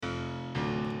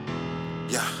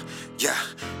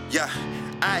Yeah,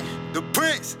 the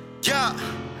Prince, yeah.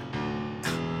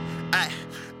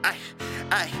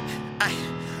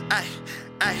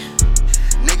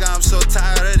 Nigga, I'm so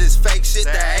tired of this fake shit,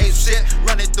 that ape shit.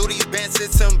 Running through these bands,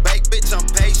 it's some bake, bitch, I'm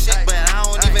patient. But I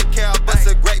don't even care, I bust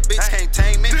a great bitch, can't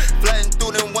tame it. Flooding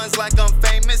through them ones like I'm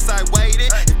famous, I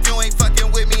waited. If you ain't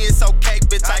fucking with me, it's okay,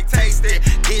 bitch, I taste it.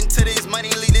 Getting to this money,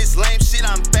 leave this lame shit,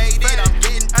 I'm faded. I'm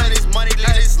getting to this money,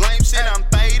 leave this lame shit, I'm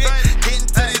faded. Getting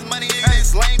to this money, leave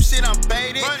this lame shit, I'm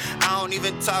faded. I don't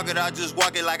even talk it, I just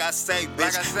walk it like I say,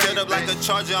 bitch. Filled up like a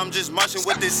charger, I'm just marching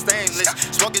with this stainless.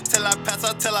 Smoke it till I pass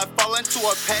out, till I fall into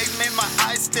a pavement. My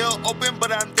eyes still open,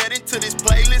 but I'm dead into this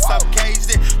playlist. I'm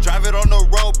caged it, drive it on the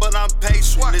road, but I'm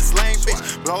patient. This lame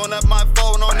bitch blowing up my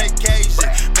phone on occasion.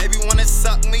 Baby wanna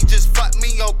suck me, just fuck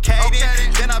me, okay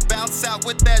then I bounce out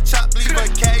with that chop, leave a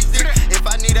cage. If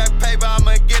I need that paper,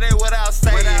 I'ma get it without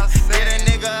saying. Get a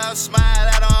nigga out, smile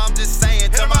at her, I'm just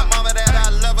saying. Tell my mama that I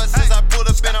love her since I pulled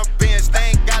up in a bench.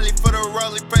 Thank golly for the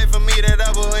rollie, pray for me to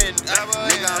double in.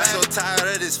 Nigga, I'm so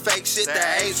tired of this fake shit,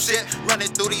 that ape shit. Running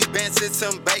through these bands, it's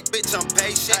some bake, bitch, I'm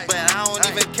patient. But I don't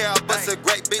even care, I bust a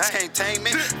great bitch, can't tame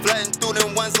it. Flooding through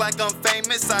them ones like I'm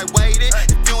famous, I waited.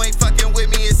 If you ain't fucking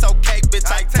with me, it's okay, bitch,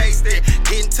 I taste it.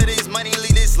 Getting to this money,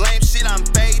 leave this lame shit, I'm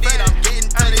faded. I'm getting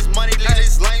to this money, leave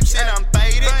this lame shit, I'm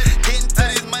faded. Getting to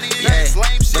this money, leave this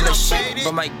lame shit, I'm faded.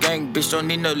 But my gang, bitch, don't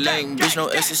need no lame. Bitch, no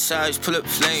exercise, pull up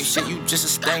flame. Shit, you just a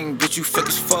stain, bitch, you fake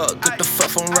as fuck. Get the fuck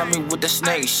from around me with that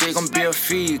snake. Shit, gon' be a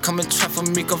feed. Come and try for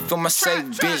me, come feel my sake,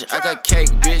 bitch. I got cake,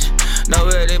 bitch. No,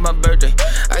 it ain't my birthday.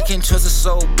 I can't trust a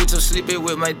soul, bitch, I'm sleeping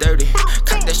with my dirty.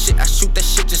 Cut that shit, I shoot that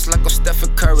shit just like I'm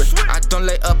Stephen Curry. I don't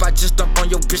lay up, I just dunk on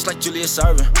your bitch like Julius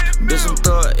Erving. Bitch, I'm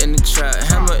thug in the trap,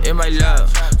 hammer in my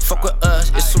love. Fuck with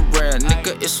us, it's a rare,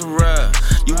 nigga, it's a rare.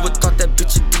 You would thought that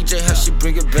bitch a DJ, how she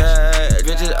bring it back.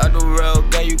 Bitches on the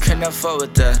road, gang, you cannot fuck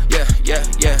with that. Yeah,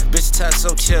 bitch tight,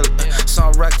 so chill.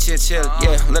 Song rock, chill,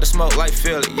 yeah. Let it smoke like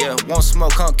feel it, yeah. Won't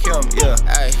smoke, come kill me, yeah.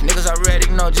 Ayy, niggas already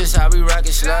know just how we rock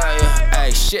and slide, yeah.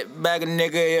 Ayy, shit bag a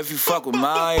nigga if you fuck with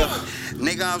mine, yeah.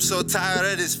 Nigga, I'm so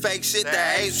tired of this fake shit,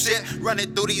 that ape shit.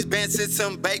 Running through these bands, it's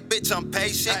some bake, bitch, I'm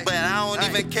patient. But I don't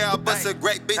even care, I bust a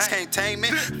great bitch, can't tame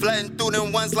it. Flooding through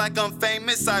them ones like I'm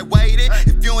famous, I waited.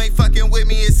 If you ain't fucking with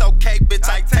me, it's okay, bitch,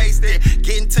 I taste it.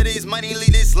 Getting to this money,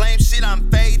 leave this lame shit, I'm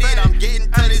faded. I'm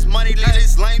getting to this money, leave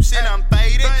this lame shit, I'm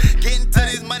faded. Getting to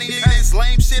this money, leave this